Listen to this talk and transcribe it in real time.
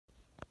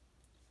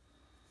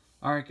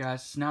Alright guys,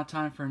 it's now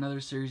time for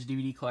another series of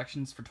DVD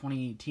collections for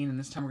 2018, and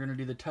this time we're going to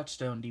do the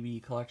Touchstone DVD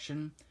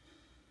collection,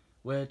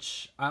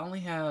 which I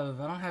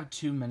don't have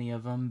too many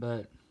of them,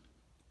 but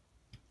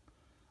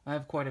I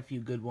have quite a few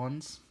good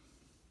ones.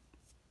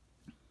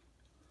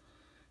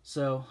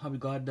 So, I'll be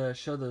glad to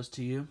show those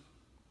to you.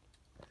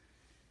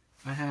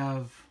 I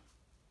have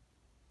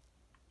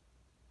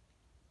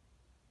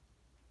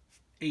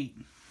 8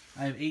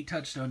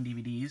 Touchstone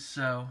DVDs,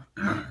 so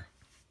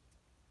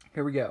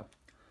here we go.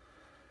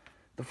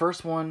 The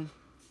first one,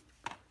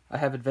 I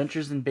have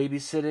Adventures in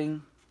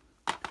Babysitting,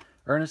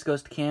 Ernest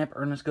Goes to Camp,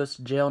 Ernest Goes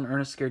to Jail, and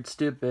Ernest Scared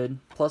Stupid,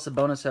 plus a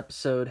bonus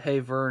episode, Hey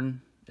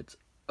Vern, it's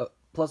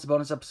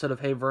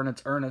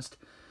Ernest.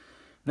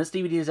 And this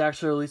DVD is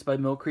actually released by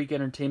Mill Creek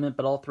Entertainment,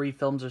 but all 3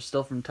 films are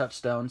still from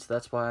Touchstone, so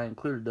that's why I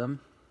included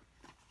them.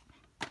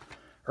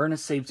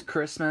 Ernest Saves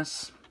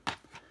Christmas,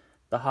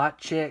 The Hot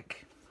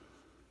Chick,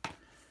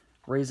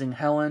 Raising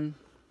Helen,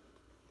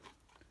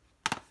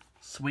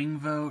 Swing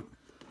Vote,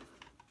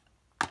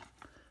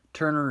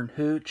 Turner and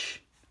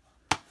Hooch,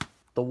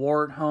 The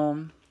War at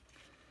Home,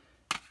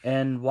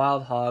 and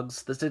Wild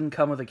Hogs. This didn't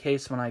come with a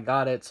case when I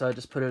got it, so I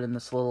just put it in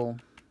this little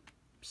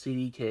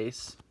CD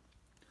case.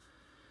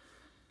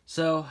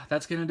 So,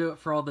 that's going to do it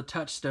for all the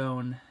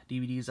Touchstone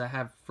DVDs I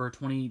have for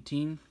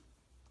 2018.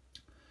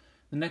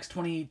 The next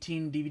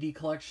 2018 DVD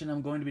collection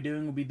I'm going to be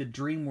doing will be the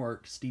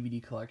DreamWorks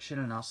DVD collection,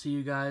 and I'll see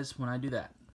you guys when I do that.